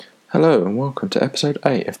Hello and welcome to episode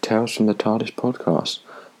 8 of Tales from the TARDIS podcast.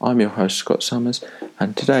 I'm your host Scott Summers,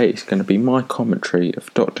 and today is going to be my commentary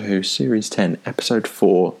of Doctor Who Series 10, episode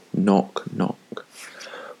 4, Knock Knock.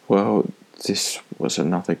 Well, this was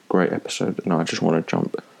another great episode, and I just want to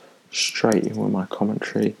jump straight in with my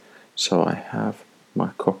commentary. So I have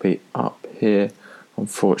my copy up here.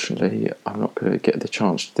 Unfortunately, I'm not going to get the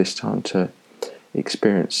chance this time to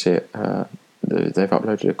experience it. They've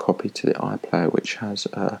uploaded a copy to the iPlayer which has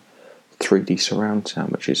 3D surround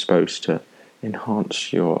sound, which is supposed to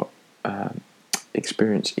enhance your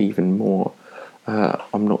experience even more.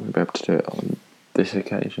 I'm not going to be able to do it on this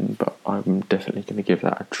occasion, but I'm definitely going to give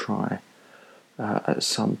that a try at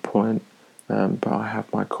some point. But I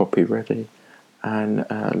have my copy ready, and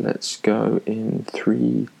let's go in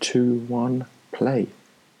 3, 2, 1, play.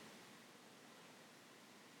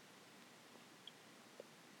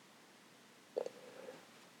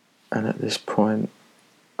 And at this point,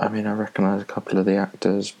 I recognise a couple of the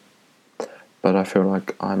actors, but I feel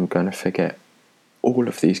like I'm going to forget all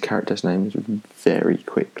of these characters' names very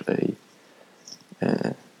quickly.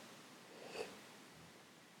 And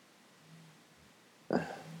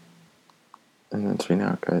as we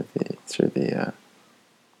now go through the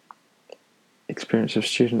experience of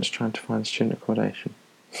students trying to find student accommodation.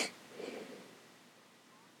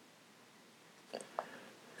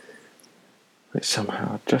 Which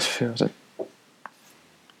somehow just feels a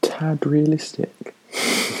tad realistic.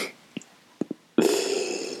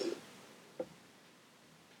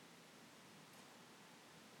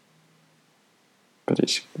 But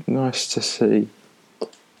it's nice to see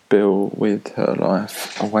Bill with her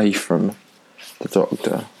life away from the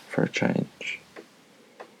Doctor for a change.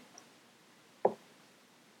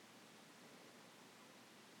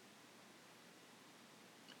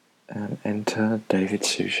 And enter David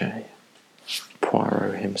Suchet,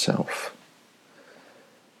 Poirot himself,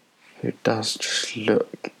 who does just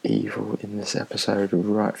look evil in this episode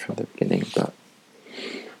right from the beginning. But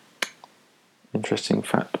interesting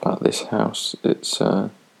fact about this house, it's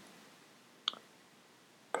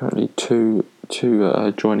currently two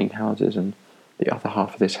adjoining houses, and the other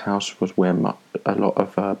half of this house was where a lot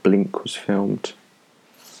of Blink was filmed.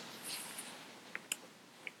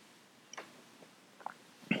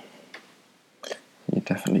 You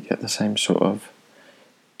definitely get the same sort of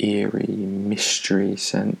eerie mystery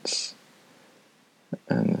sense,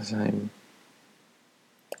 and the same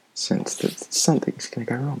sense that something's going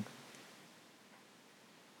to go wrong.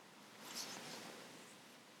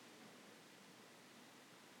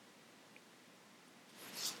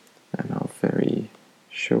 And our very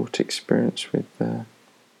short experience with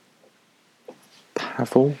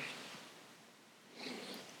Pavel.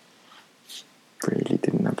 Really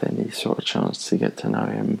didn't have any sort of chance to get to know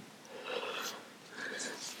him.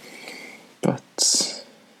 But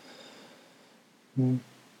you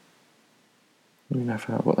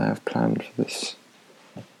never know what they have planned for this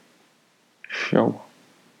show.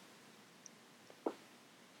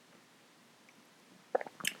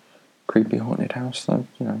 Creepy haunted house, though,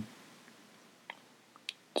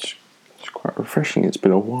 it's quite refreshing. It's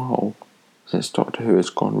been a while since Doctor Who has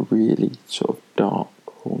gone really sort of dark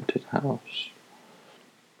haunted house.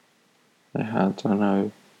 They had, I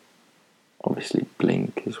know, obviously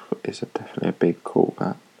Blink is definitely a big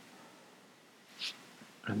callback,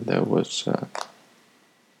 and there was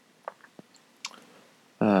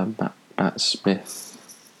Matt Smith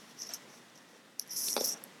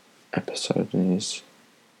episode in his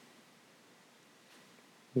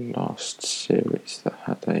last series that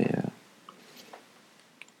had a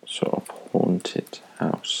sort of haunted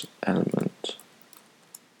house element.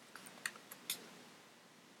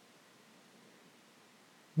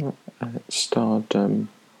 And it starred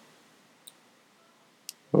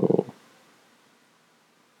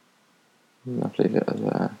lovely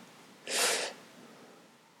little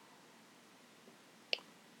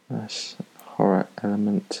nice horror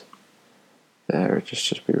element there. It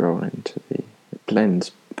just be rolling into it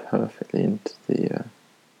blends perfectly into the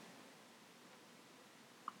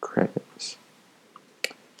credits.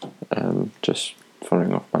 Just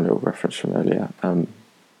following off my little reference from earlier,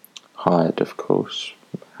 Hired, of course,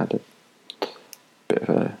 had a bit of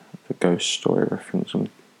a ghost story reference, and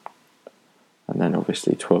then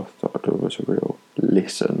obviously 12th Doctor was a real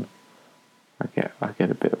listen. I get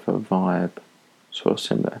a bit of a vibe, sort of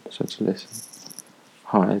similar episode to Listen.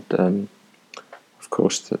 Hired, of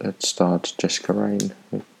course, that had starred Jessica Raine,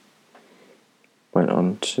 who went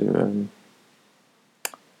on to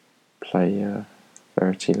play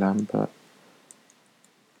Verity Lambert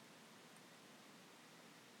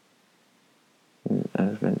in An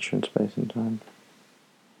Adventure in Space and Time.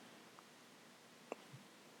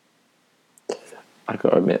 I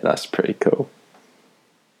got to admit, that's pretty cool.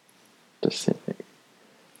 Just think.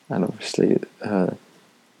 And obviously,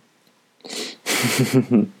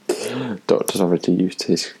 Doctor's obviously used to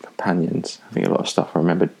his companions having a lot of stuff. I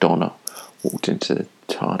remember Donna walked into the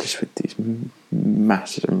TARDIS with these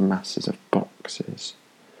masses and masses of boxes.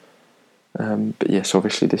 But yes,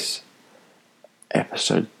 obviously this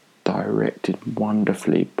episode directed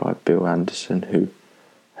wonderfully by Bill Anderson, who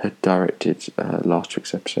had directed last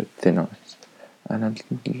week's episode, Thin Ice, and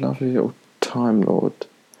a lovely little Time Lord.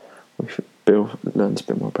 Bill learns a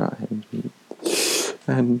bit more about him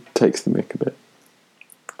and takes the mick a bit.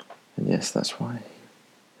 And yes, that's why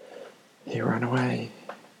he ran away.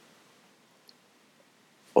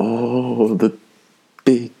 Oh, the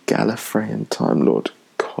big Gallifreyan Time Lord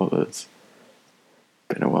collars.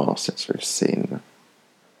 Been a while since we've seen them.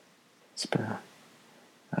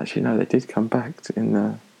 Actually, no, they did come back in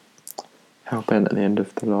the Hellbent at the end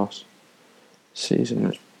of the last season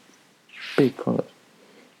with big collars.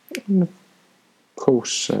 And of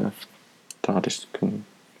course, TARDIS can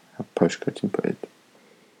have postcodes inputted.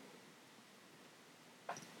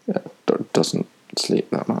 Yeah, doesn't sleep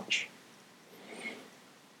that much.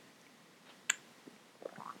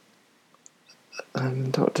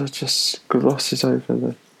 And Doctor just glosses over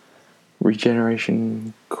the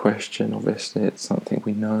regeneration question. Obviously, it's something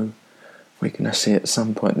we know we're going to see at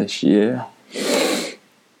some point this year.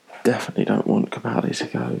 Definitely don't want Capaldi to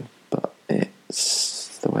go, but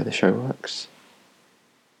it's the way the show works.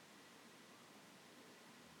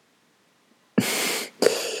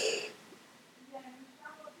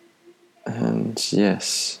 And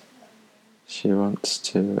yes, she wants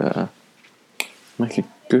to make a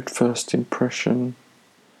good first impression.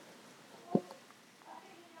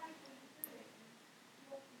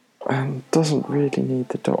 And doesn't really need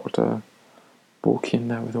the Doctor walking in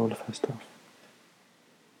there with all of her stuff.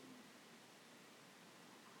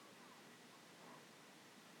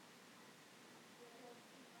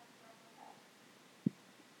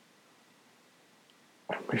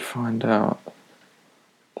 And we find out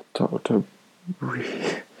the Doctor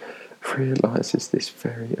realises this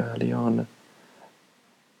very early on.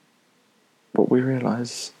 But we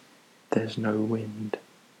realise there's no wind.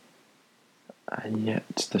 And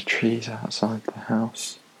yet the trees outside the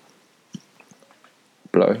house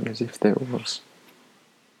blowing as if there was.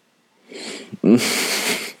 You're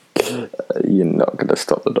not going to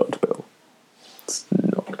stop the Doctor, Bill. It's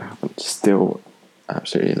not going to happen. Still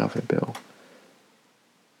absolutely loving Bill.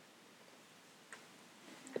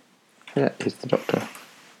 Yeah, he's the Doctor.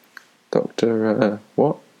 Doctor,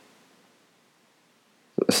 what?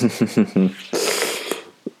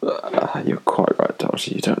 You're quite right,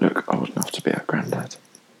 Doctor. You don't look old enough to be our granddad.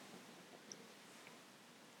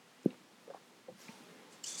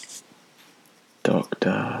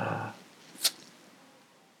 Doctor.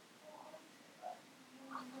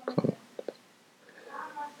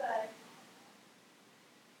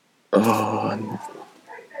 Oh, and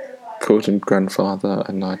called him grandfather,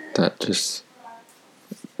 and that just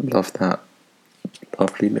love that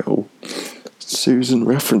lovely little Susan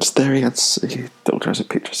reference there. Doctor has a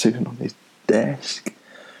picture of Susan on his desk.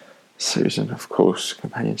 Susan, of course,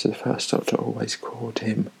 companion to the first Doctor, always called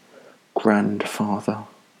him grandfather.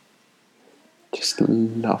 Just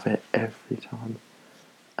love it every time.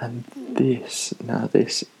 And this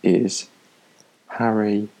is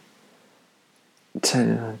Harry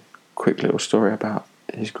telling a quick little story about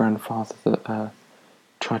his grandfather that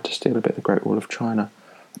tried to steal a bit of the Great Wall of China.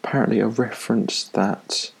 Apparently a reference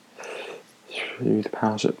that, through the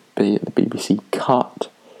powers that be at the BBC, cut.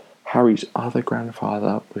 Harry's other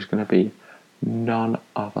grandfather was going to be none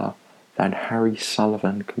other than Harry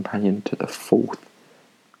Sullivan, companion to the fourth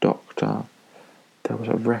Doctor. There was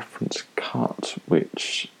a reference cut,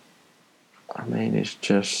 which, I mean, is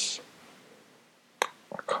just...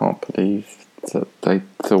 I can't believe that they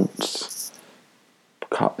thought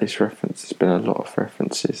cut this reference. There's been a lot of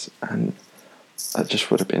references, and that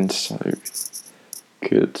just would have been so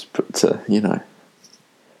good. But,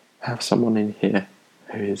 have someone in here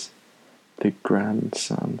who is the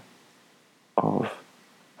grandson of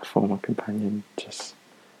a former companion, just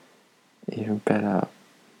even better.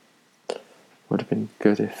 Would have been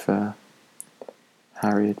good if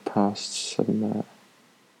Harry had passed some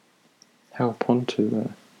help on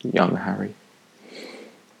to young Harry.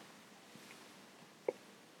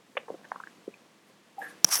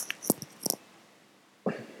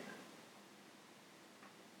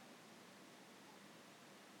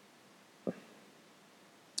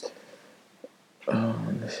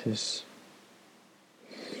 This is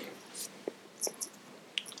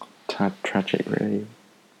tad tragic, really.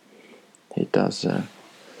 He does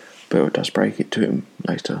Bill does break it to him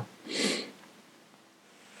later.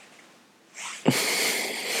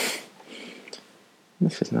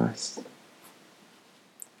 This is nice.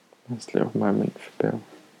 Nice little moment for Bill.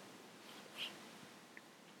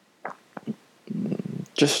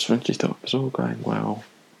 Just when she thought it was all going well.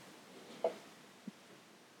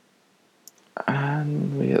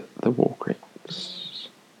 And we hit the War Creeks.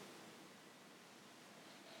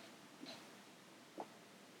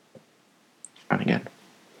 And again.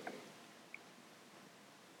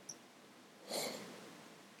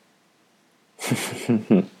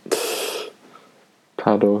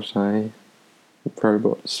 Paddles,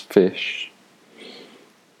 robots, fish.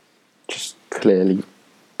 Just clearly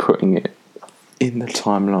putting it in the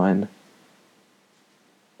timeline.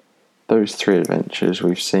 Those 3 adventures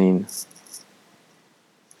we've seen.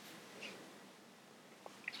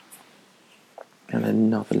 And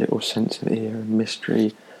another little sense of ear and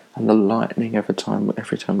mystery, and the lightning every time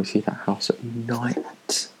we see that house at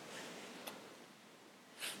night.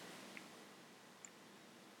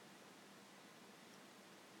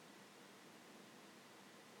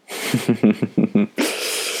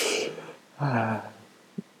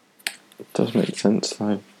 It does make sense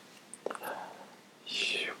though.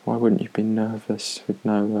 Why wouldn't you be nervous with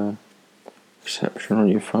no reception on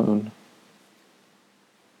your phone?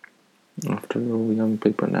 After all, young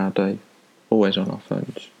people nowadays always on our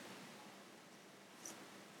phones.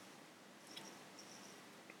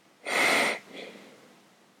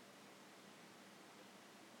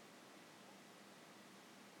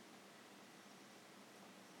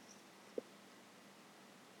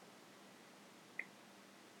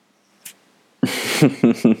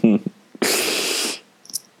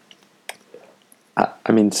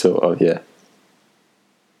 I mean, sort of, yeah.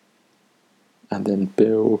 And then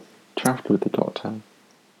Bill travelled with the Doctor,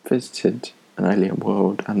 visited an alien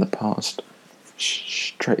world and the past,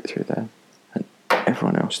 straight through there, and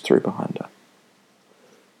everyone else through behind her.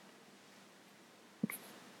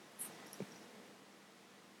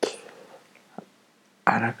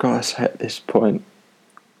 And I gotta say, at this point,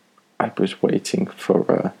 I was waiting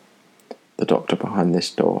for the Doctor behind this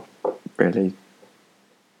door, really.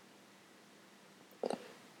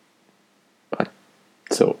 I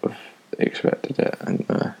sort of expected it, and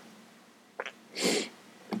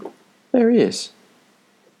there he is.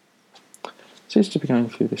 Seems to be going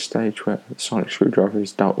through this stage where the sonic screwdriver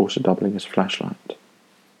is also doubling as a flashlight.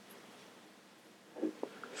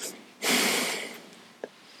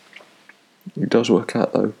 It does work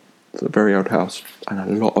out though. It's a very old house and a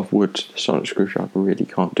lot of wood. The sonic screwdriver really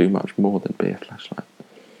can't do much more than be a flashlight.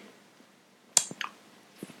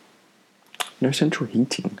 No central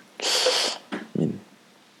heating. I mean,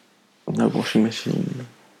 no washing machine.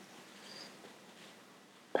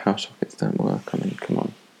 Power sockets don't work. I mean, come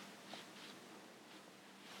on.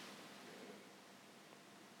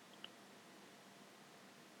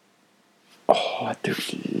 Oh, I do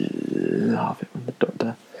love it when the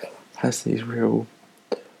Doctor has these real,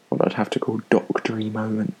 what I'd have to call doctory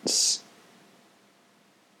moments.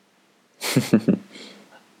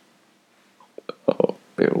 Oh,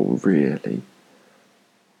 Bill really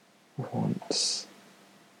wants.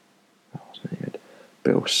 That wasn't good.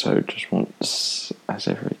 Bill so just wants, as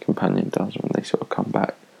every companion does when they sort of come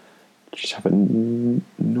back, just have a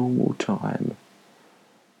normal time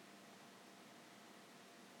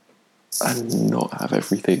and not have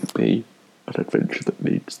everything be an adventure that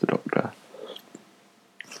needs the Doctor.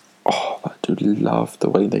 Oh, I do love the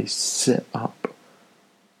way they set up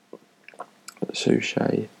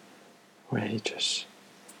Suchet, where he just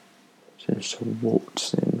seems to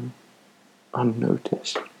waltz in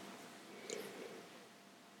unnoticed.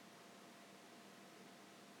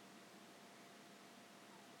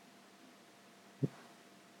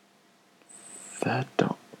 The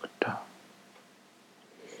Doctor.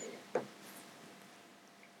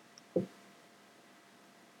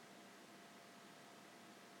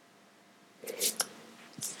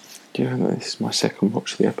 Do you know that this is my second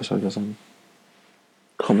watch of the episode as I'm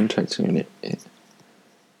commentating on it? It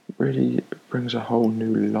really brings a whole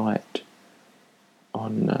new light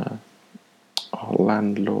on our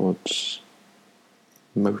landlord's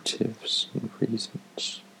motives and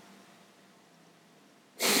reasons.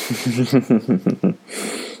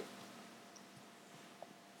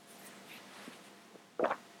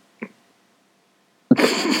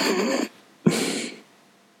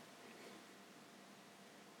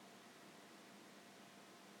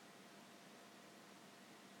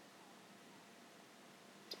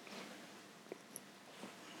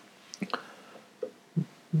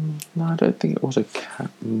 No, I don't think it was a cat.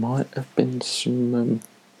 Might have been some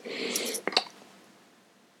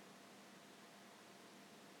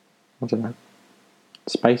I don't know.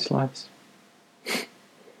 Space lives?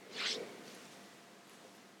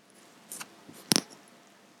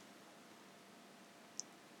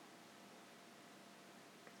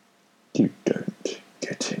 You don't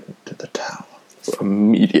get into the tower.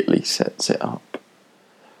 Immediately sets it up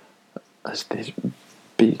as this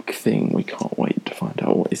big thing. We can't wait to find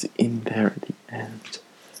out what is in there at the end.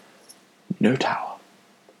 No tower.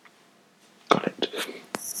 Got it.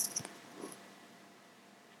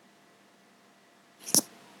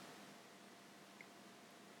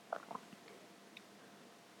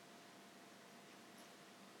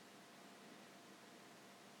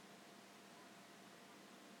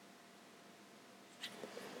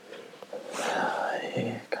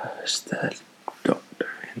 Here goes the Doctor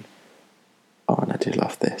in. Oh, and I do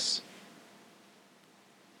love this.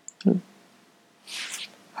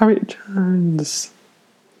 Harriet Jones.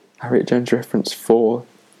 Harriet Jones reference for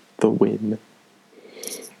the win.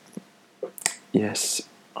 Yes,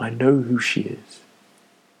 I know who she is.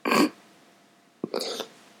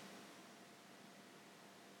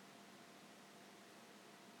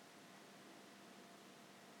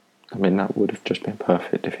 I mean, that would have just been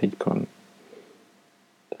perfect if he'd gone,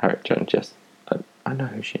 Harriet Jones, yes, I know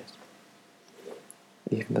who she is.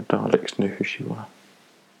 Even the Daleks knew who she was.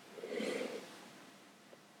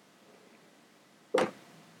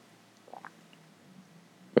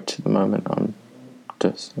 Which at the moment I'm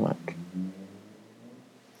just like,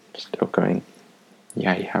 still going,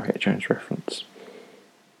 yay, Harriet Jones reference.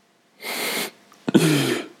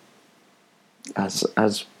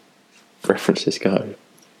 As references go,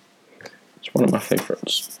 it's one of my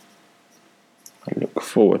favourites. I look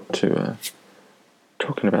forward to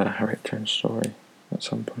talking about a Harriet Jones story at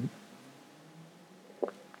some point.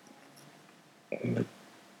 And the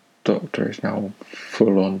Doctor is now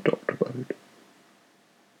full on Doctor mode.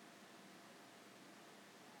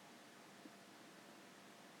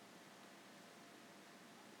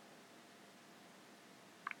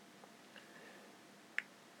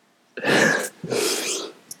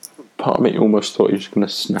 Part of me almost thought he was going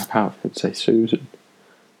to snap out and say Susan.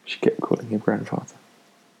 She kept calling him grandfather.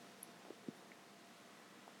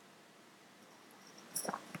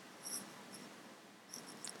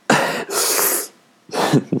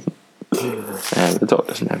 The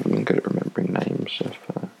Doctor's never been good at remembering names of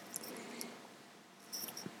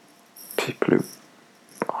people who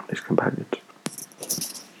aren't his companions.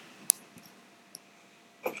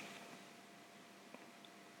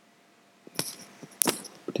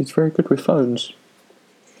 But he's very good with phones.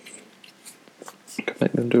 He can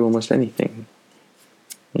make them do almost anything,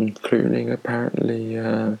 including apparently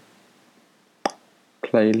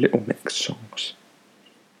play Little Mix songs.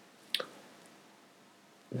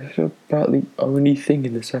 This is about the only thing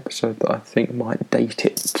in this episode that I think might date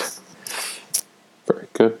it. Very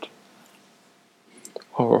good.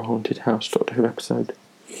 Horror Haunted House Doctor Who episode.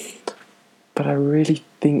 But I really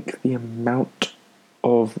think the amount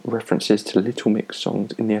of references to Little Mix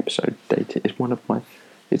songs in the episode date it is one of my...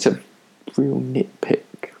 It's a real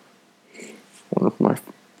nitpick. One of my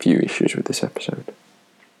few issues with this episode.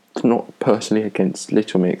 It's not personally against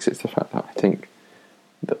Little Mix, it's the fact that I think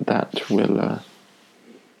that will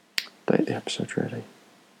date the episode really.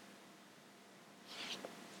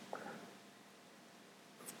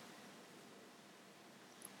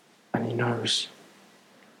 And he knows.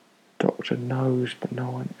 Doctor knows, but no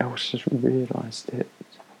one else has realised it.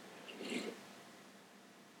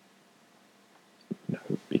 No,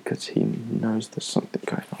 because he knows there's something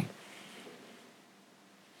going on.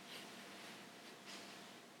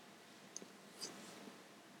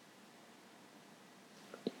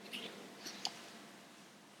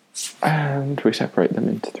 And we separate them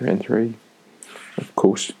into 3 and 3. Of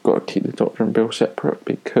course, got to keep the Doctor and Bill separate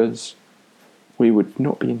because we would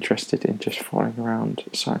not be interested in just following around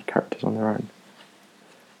side characters on their own.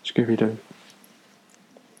 Scooby-Doo.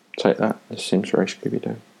 Take that. This seems very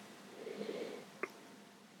Scooby-Doo.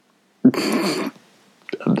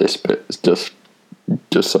 And this bit is just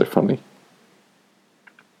so funny.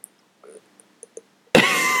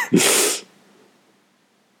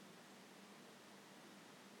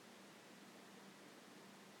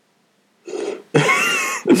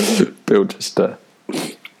 Bill just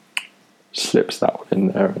slips that one in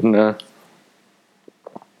there and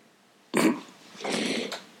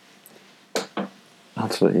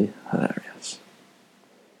absolutely hilarious.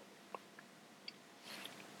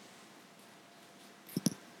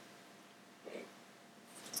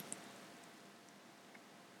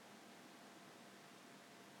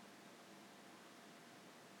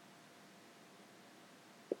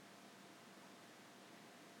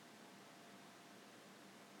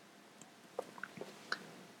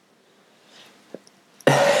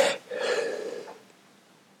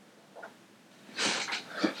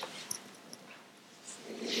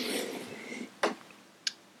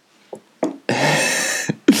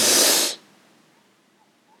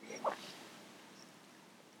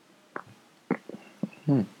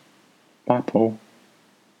 Bye, Paul.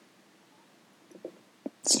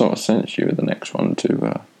 It's not essentially with the next one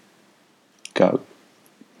to go.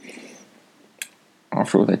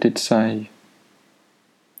 After all, they did say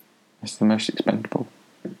it's the most expendable.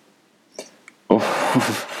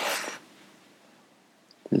 Oh,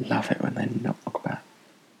 love it when they knock back.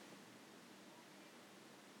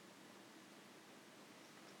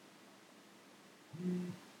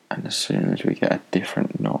 And as soon as we get a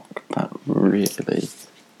different knock, that really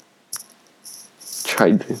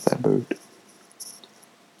changes their mood.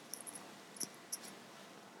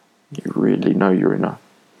 You really know you're in a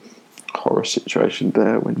horror situation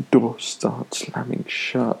there when doors start slamming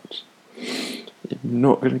shut. You're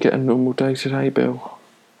not going to get a normal day today, Bill.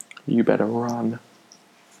 You better run.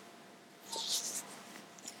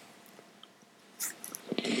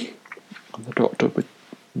 And the Doctor with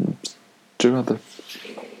two other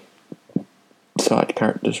side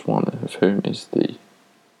characters, one of whom is the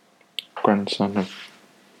grandson of...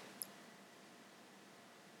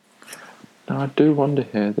 Now I do wonder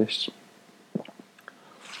here, this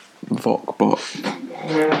Vokbot,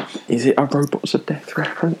 is it a Robots of Death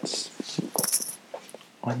reference?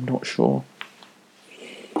 I'm not sure.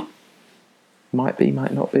 Might be,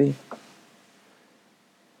 might not be.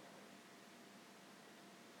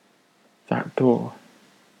 That door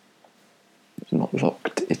is not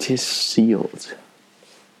locked, it is sealed.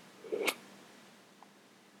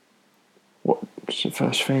 What's the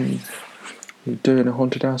first thing you do in a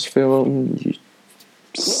haunted house film? You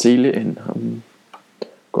seal it in.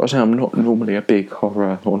 Gotta say, I'm not normally a big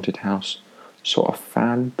horror haunted house sort of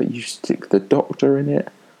fan, but you stick the Doctor in it,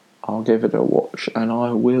 I'll give it a watch and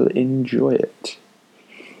I will enjoy it.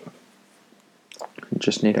 I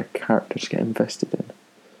just need a character to get invested in.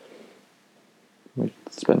 We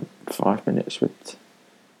spent 5 minutes with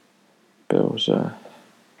Bill's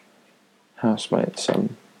housemates.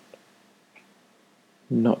 I'm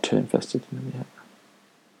not too invested in them yet,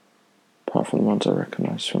 apart from the ones I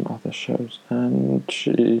recognise from other shows. And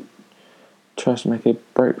she tries to make a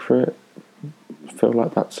break for it. I feel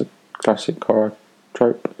like that's a classic horror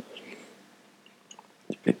trope,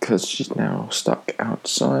 because she's now stuck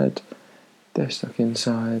outside, they're stuck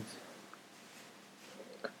inside.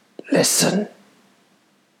 Listen!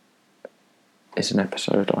 It's an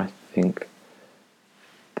episode I think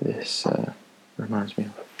this reminds me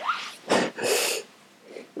of.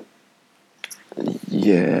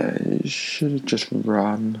 Yeah, you should have just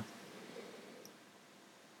run.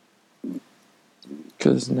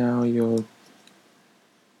 Because now you're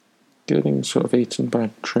getting sort of eaten by a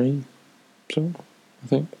tree. So, I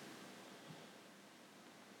think.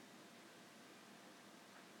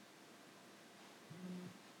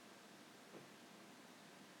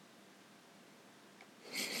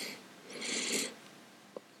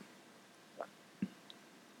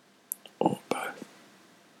 Or both.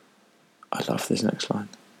 I love this next line.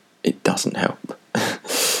 It doesn't help.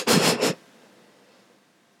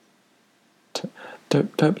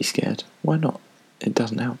 Don't be scared. Why not? It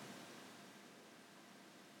doesn't help.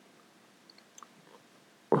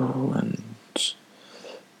 Oh, and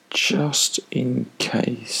just in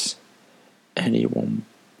case anyone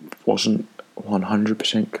wasn't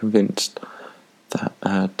 100% convinced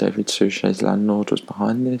that David Suchet's landlord was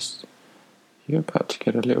behind this, you're about to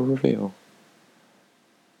get a little reveal.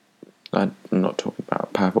 I'm not talking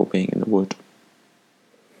about Pavel being in the wood.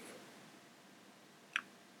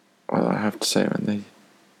 Well, I have to say, when they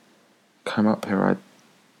come up here, and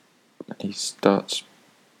he starts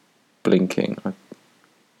blinking, I've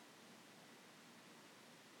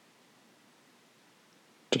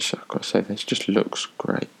got to say, this just looks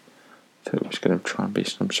great. I thought it was going to try and be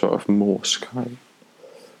some sort of Morse code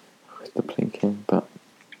with the blinking, but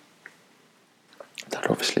that'd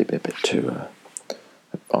obviously be a bit too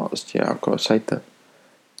advanced. Yeah, I've got to say that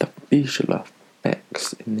the visual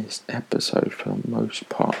effects in this episode, for the most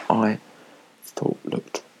part, I thought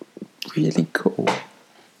looked really cool.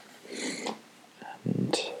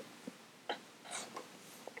 And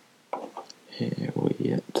here we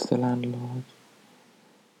get the landlord.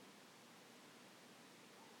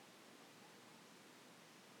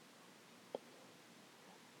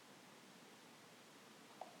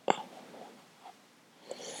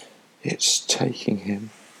 It's taking him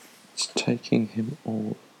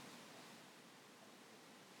all.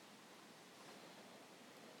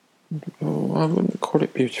 Oh, I wouldn't call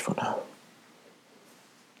it beautiful now.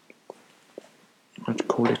 I'd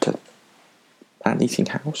call it an eating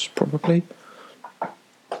house, probably.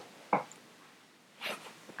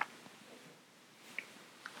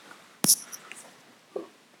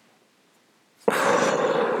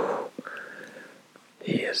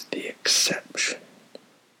 He is the exception.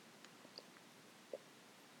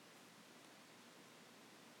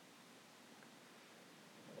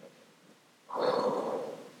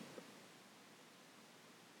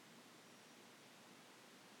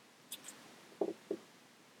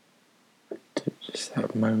 wish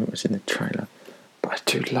that moment was in the trailer. But I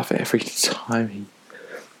do love it every time he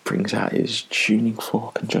brings out his tuning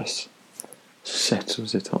fork and just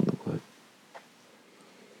settles it on the wood.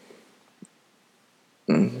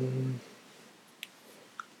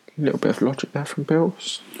 A little bit of logic there from Bill.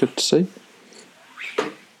 It's good to see.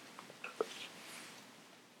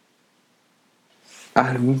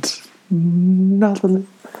 And another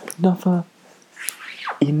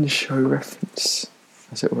in-show reference,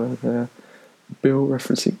 as it were, there. Bill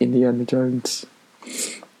referencing Indiana Jones.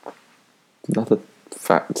 Another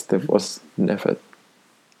fact, there was never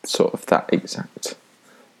sort of that exact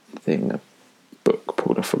thing, a book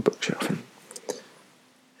pulled off a bookshelf in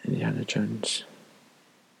Indiana Jones.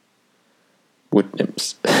 Wood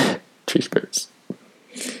nymphs, tree spirits,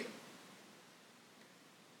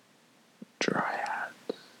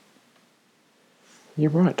 dryads.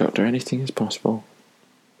 You're right, Doctor, anything is possible.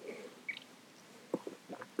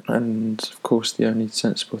 And of course, the only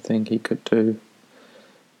sensible thing he could do,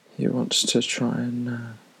 he wants to try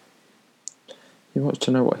and he wants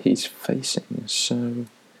to know what he's facing, so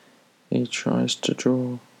he tries to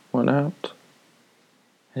draw one out,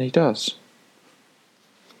 and he does.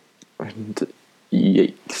 And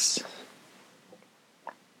yikes.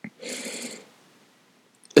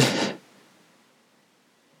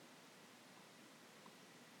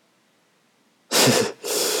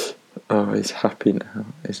 Oh, he's happy now,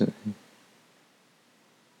 isn't he?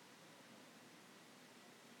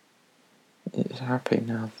 He's happy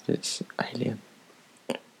now that it's alien.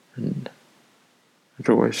 And there's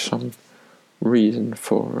always some reason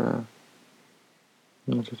for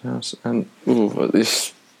Haunted House. And at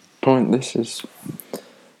this point, this is,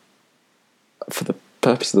 for the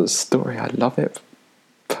purpose of the story, I love it.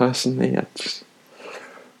 Personally, I just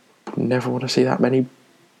never want to see that many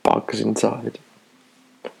bugs inside.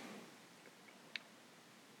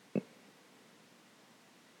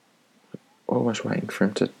 Always waiting for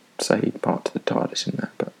him to say he'd parked the TARDIS in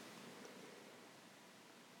there, but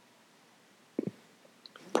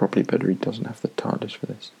probably better he doesn't have the TARDIS for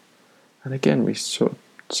this. And again, we sort of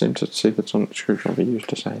seem to see the sonic screwdriver used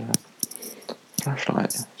to say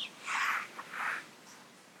flashlight.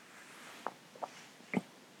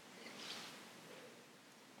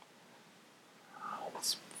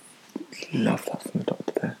 Love that from the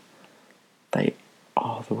Doctor there. They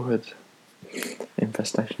are the wood.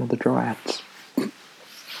 Infestation of the dryads.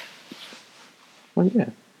 Well, yeah.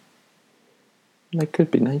 They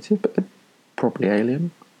could be native, but they're probably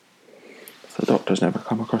alien. The Doctor's never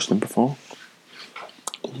come across them before.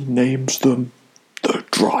 He names them the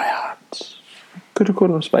dryads. Could have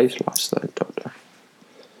called them space lice, though, Doctor.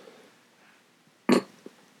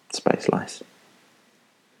 Space lice.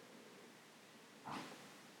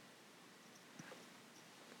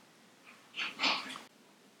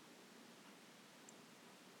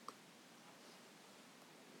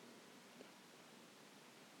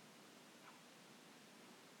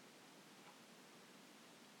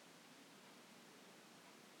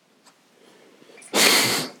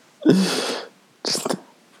 Just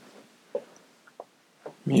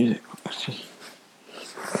music, actually.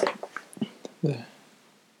 There.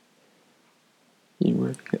 You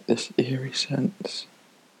really get this eerie sense.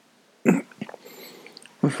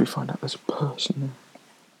 Once we find out there's a person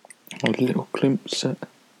there, a little glimpse at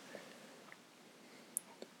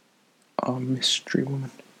our mystery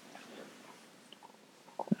woman,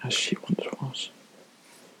 as she once was.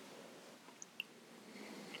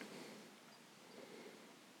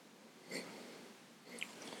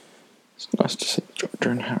 It's nice to see the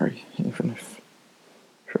Doctor and Harry, even if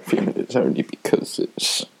for a few minutes only because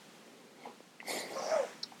it's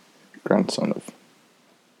grandson of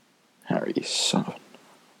Harry's son.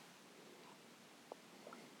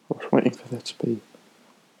 I was waiting for there to be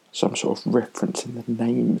some sort of reference in the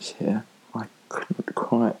names here. I couldn't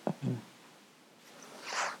quite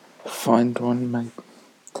find one.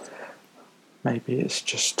 Maybe it's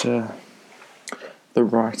just the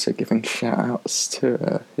writer giving shout-outs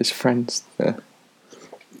to his friends there.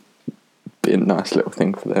 Be a nice little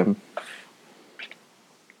thing for them.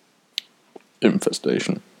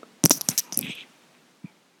 Infestation.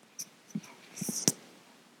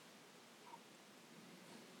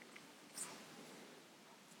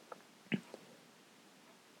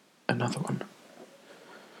 Another one.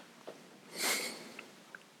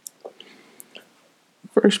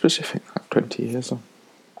 Very specific, like 20 years on.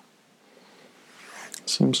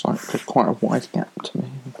 Seems like quite a wide gap to me.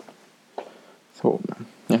 Thought,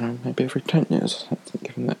 maybe every 10 years,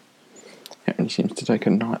 given that it only seems to take a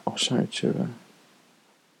night or so for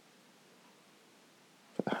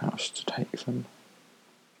the house to take them.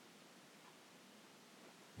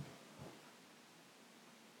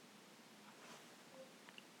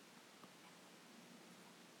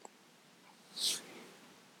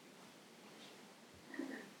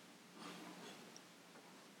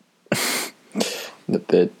 that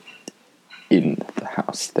they're in the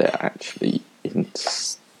house. They're actually in.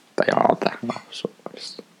 They are the house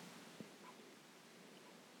almost.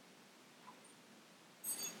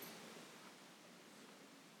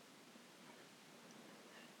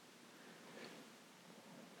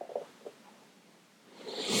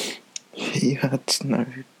 He had no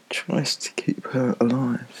choice to keep her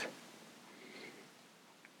alive.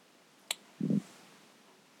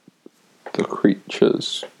 The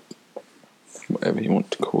creatures, whatever you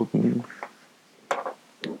want to call them,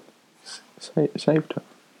 saved her.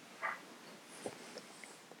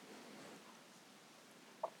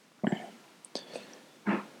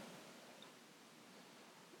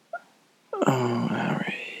 Oh,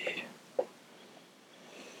 Harry.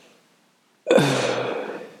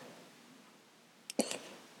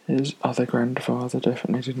 His other grandfather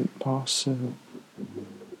definitely didn't pass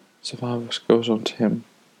survival skills on to him,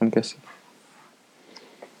 I'm guessing.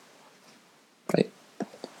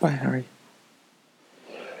 Bye, Harry.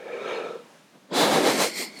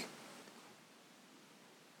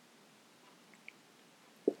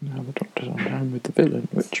 Now the doctor's on home with the villain,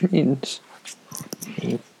 which means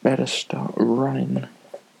you better start running.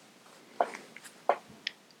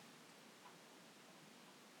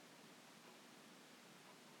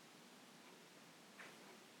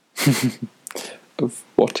 Of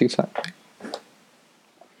what exactly?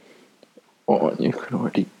 Oh, you can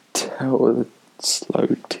already tell the slow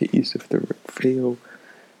tease of the reveal,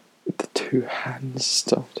 with the two hands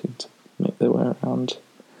starting to make their way around.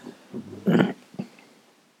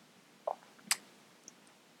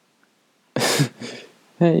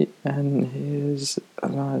 Hey, and here's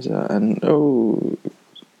Eliza, and oh,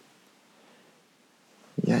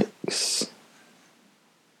 yikes.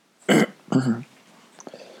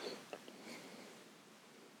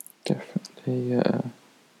 Definitely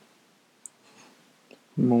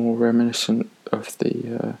more reminiscent of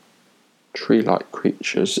the tree-like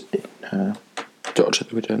creatures in Doctor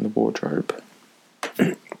the Widow in the Wardrobe.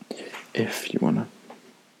 If you want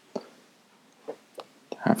to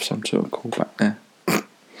have some sort of callback there.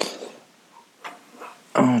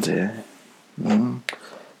 Oh dear.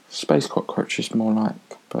 Space cockroach is more like,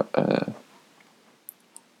 but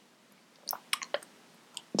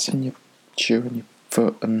it's in your shoe and your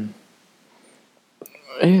foot, and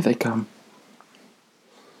here they come.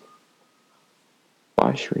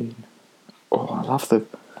 Bye, Shreen. Oh, I love the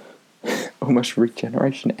almost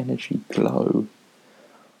regeneration energy glow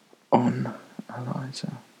on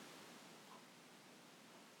Eliza.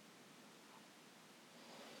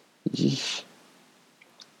 Yeesh.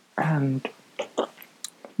 And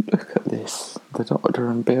look at this. The Doctor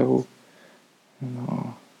and Bill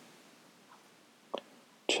are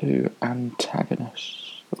two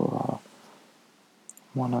antagonists, or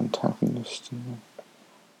one antagonist in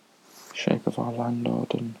the shape of our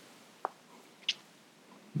landlord and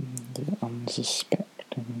the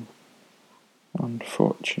unsuspecting,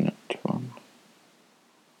 unfortunate one.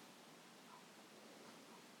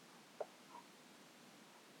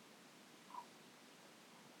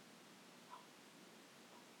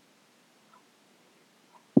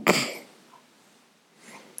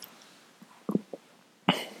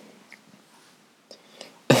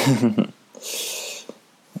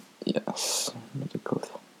 Yes, medical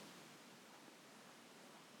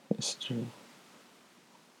history.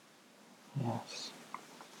 Yes.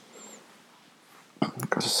 I've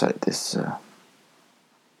got to say, this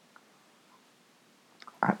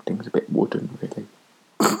acting's a bit wooden, really.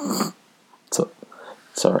 So,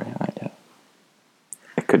 sorry,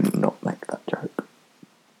 I couldn't not make that joke.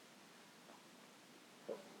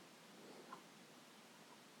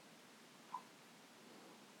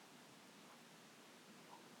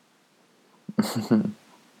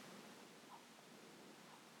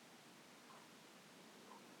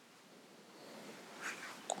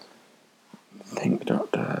 I think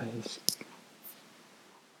Doctor is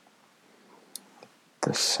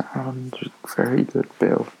the sound very good,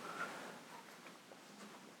 Bill.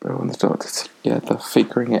 Bill and the Doctor together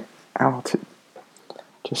figuring it out. It's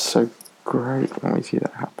just so great when we see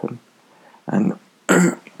that happen. And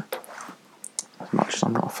as much as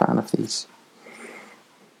I'm not a fan of these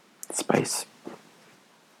space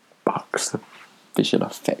bugs, the visual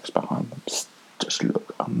effects behind them just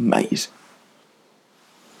look amazing.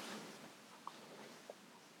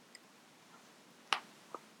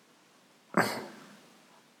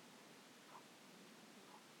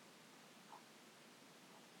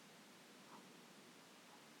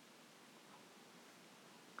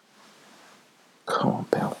 Come on,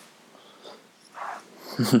 Bill.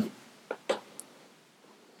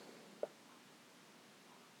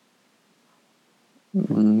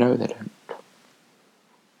 No, they don't.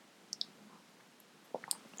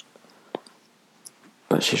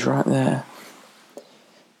 But she's right there.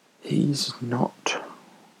 He's not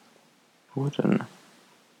wooden.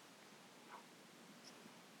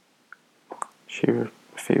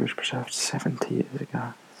 If he was preserved 70 years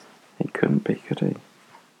ago, he couldn't be, could he?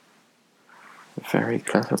 Very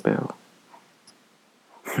clever, Bill.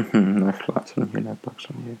 No flies on you, no bugs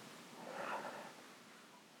on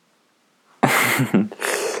you.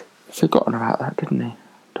 Forgotten about that, didn't he,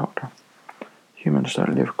 Doctor? Humans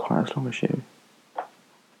don't live quite as long as you.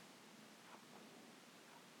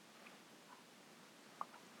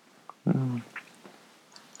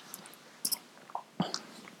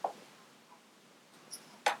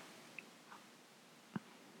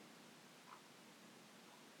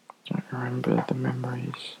 Don't remember the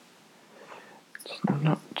memories. It's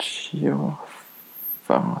not your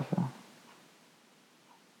father.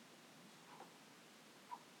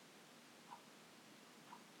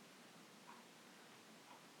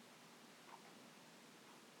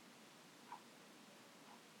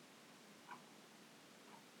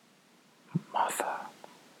 Mother.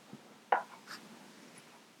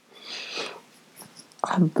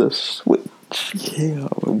 And the switch here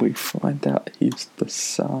when we find out he's the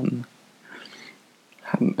son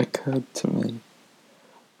hadn't occurred to me.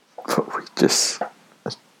 But we just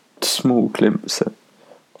a small glimpse at,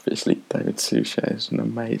 obviously David Suchet is an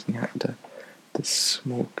amazing actor. The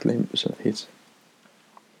small glimpse of his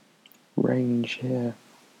range here.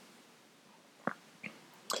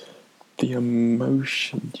 The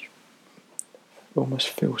emotion, you almost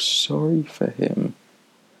feel sorry for him,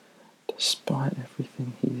 despite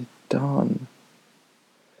everything he's done.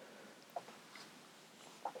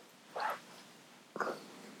 A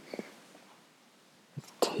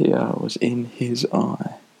tear was in his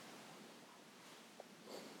eye.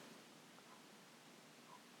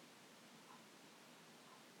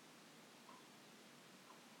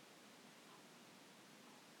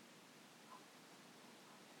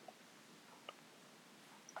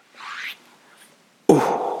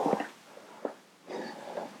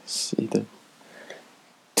 See the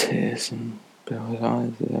tears in Bill's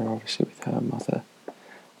eyes there, obviously with her mother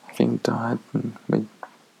having died, and we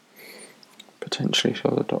potentially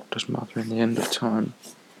saw the Doctor's mother in the end of time.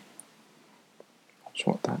 That's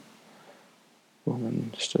what that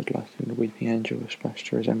woman stood like in the Weeping Angel was supposed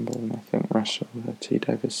to resemble, and I think Russell T.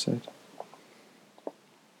 Davies said.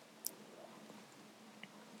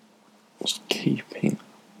 Just keeping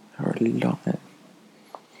her alive.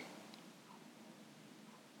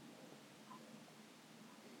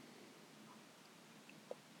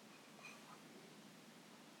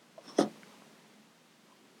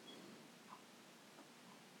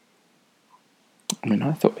 I mean,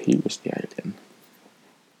 I thought he was the alien.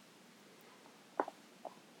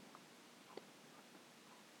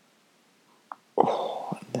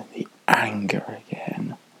 Oh, and then the anger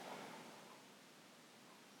again.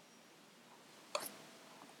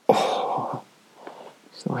 Oh,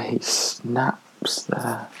 the way he snaps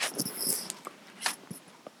there.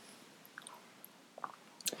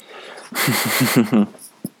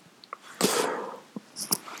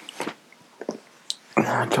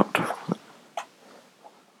 Now, Doctor,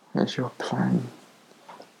 here's your plan.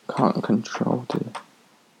 Can't control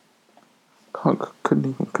couldn't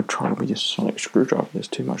even control them with your sonic screwdriver. There's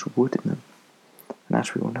too much wood in them, and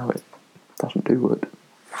as we all know, it doesn't do wood.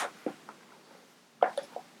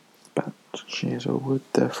 But she is all wood,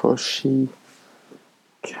 therefore she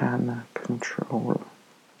can control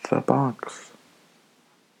the bugs.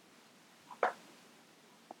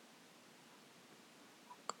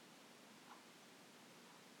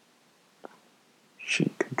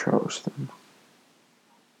 She controls them.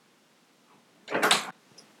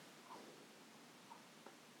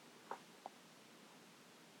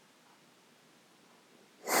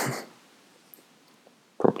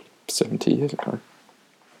 Probably 70 years ago.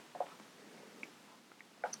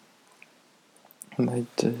 And they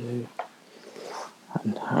do.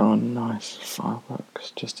 And how nice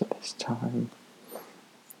fireworks just at this time.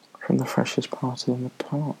 From the freshest party in the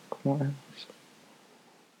park. What else?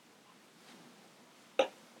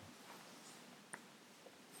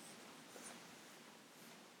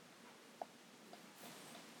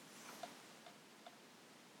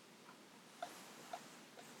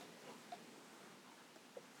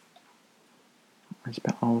 It's a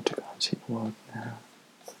bit old to go and see the world now.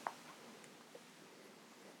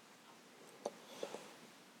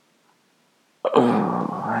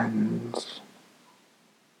 Oh, and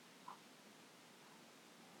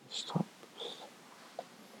stops.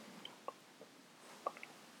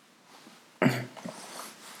 They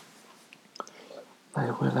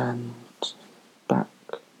will end back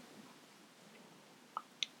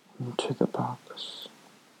into the bugs.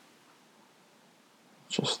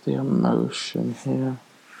 Just the emotion here.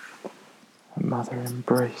 A mother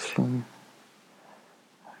embracing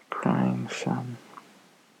a crying son.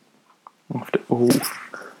 After all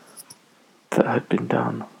that had been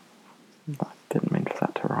done. I didn't mean for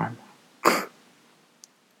that to rhyme.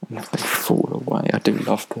 And if they fall away, I do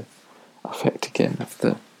love the effect again of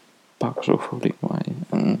the bugs all falling away.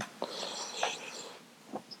 And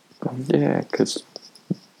yeah, because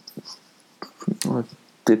I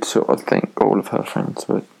did sort of think all of her friends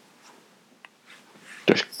were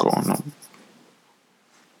just gone. I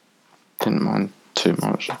didn't mind too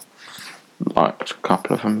much. Liked a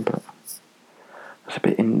couple of them, but I was a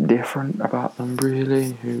bit indifferent about them,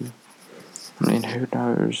 really. Who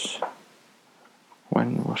knows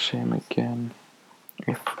when we'll see him again,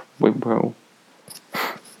 if we will.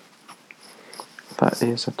 That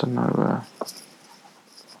is, I don't know.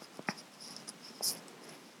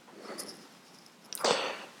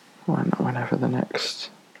 Whenever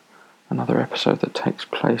another episode that takes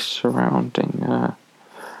place surrounding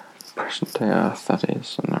present day Earth, that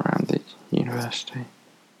is, and around the university.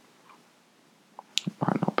 It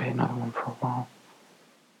might not be another one for a while.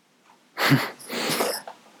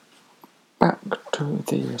 Back to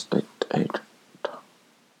the estate agent.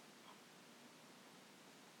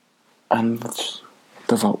 And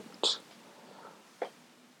the vault.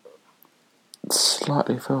 It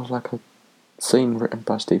slightly feels like a scene written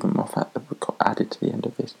by Stephen Moffat that got added to the end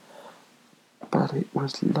of this. But it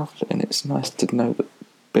was lovely, and it's nice to know that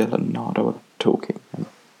Bill and Nardo are talking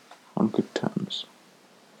on good terms.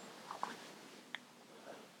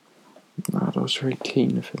 Nardo's very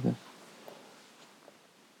keen for the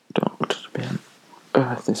Doctor to be on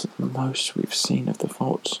Earth. This is the most we've seen of the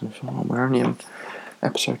vault so far. We're only in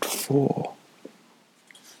episode 4.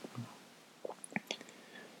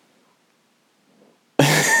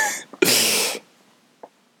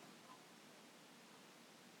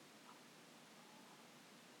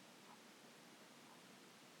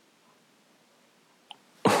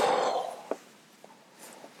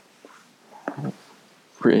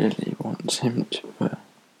 Really wants him to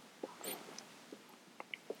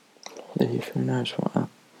leave. Who knows what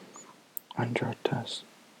Android does.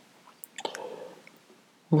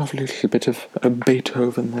 Lovely little bit of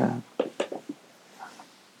Beethoven there,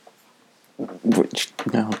 which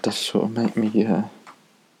now does sort of make me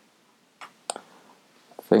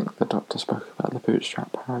think the Doctor spoke about the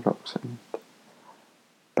bootstrap paradox and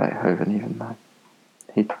Beethoven, even though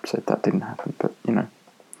he said that didn't happen, but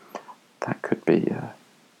that could be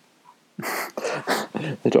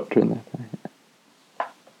the Doctor in there.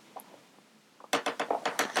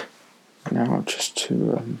 Now, just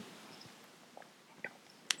to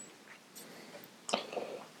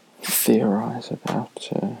theorise about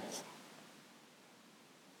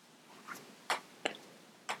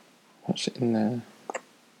what's in there.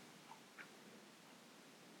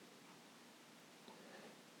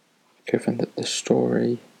 Given that the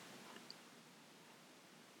story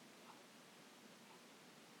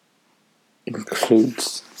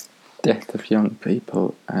includes death of young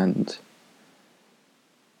people and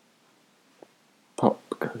Pop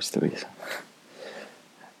goes through it,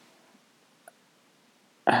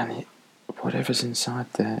 and whatever's inside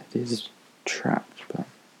there is trapped, but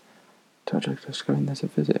Tojo just go in there to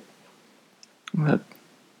visit. Well,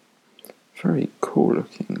 very cool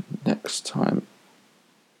looking next time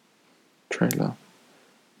trailer.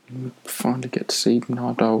 We finally get to see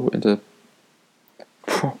Nardo as a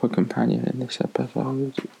proper companion in this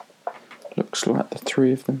episode. Looks like the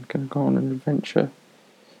three of them can go on an adventure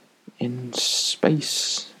in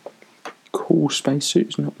space. Cool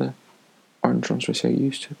spacesuits, not the orange ones we're so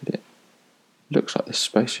used to, but it looks like the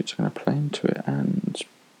spacesuits are going to play into it, and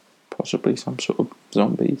possibly some sort of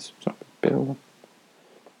zombies, Bill.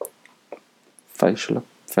 Facial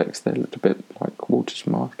effects there looked a bit like Walter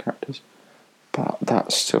Smart characters, but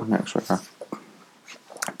that's still next week.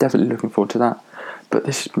 Definitely looking forward to that. But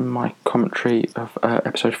this is my commentary of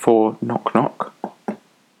episode 4, Knock Knock.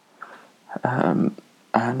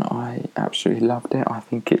 And I absolutely loved it. I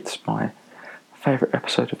think it's my favourite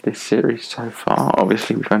episode of this series so far.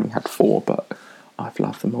 Obviously, we've only had 4, but I've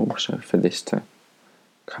loved them all. So for this to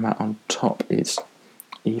come out on top is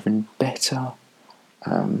even better.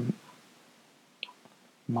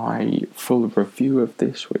 My full review of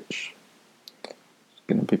this, which is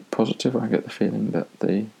going to be positive, I get the feeling that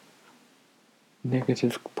the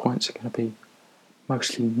negative points are going to be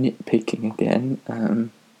mostly nitpicking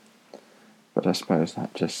again, but I suppose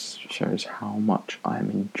that just shows how much I'm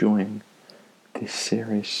enjoying this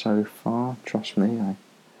series so far. Trust me,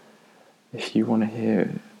 if you want to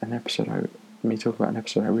hear me talk about an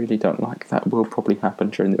episode I really don't like, that will probably happen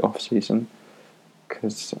during the off season,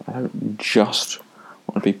 because I don't just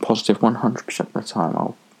want to be positive 100% of the time.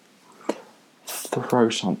 I'll throw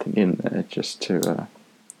something in there just to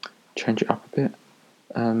change it up a bit.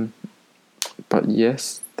 But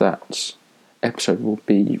yes, that episode will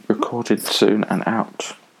be recorded soon and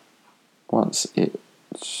out once it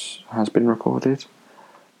has been recorded.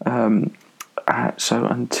 So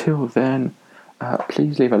until then,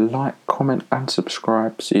 please leave a like, comment and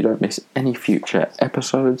subscribe so you don't miss any future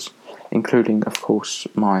episodes, including, of course,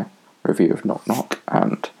 my review of Knock Knock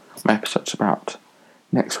and my episodes about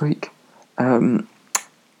next week.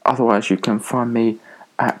 Otherwise, you can find me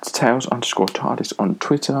at Tales_TARDIS on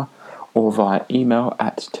Twitter or via email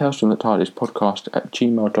at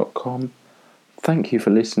talesfromthetardis@gmail.com. Thank you for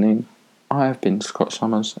listening. I have been Scott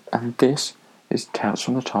Summers, and this is Tales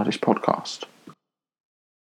from the TARDIS podcast.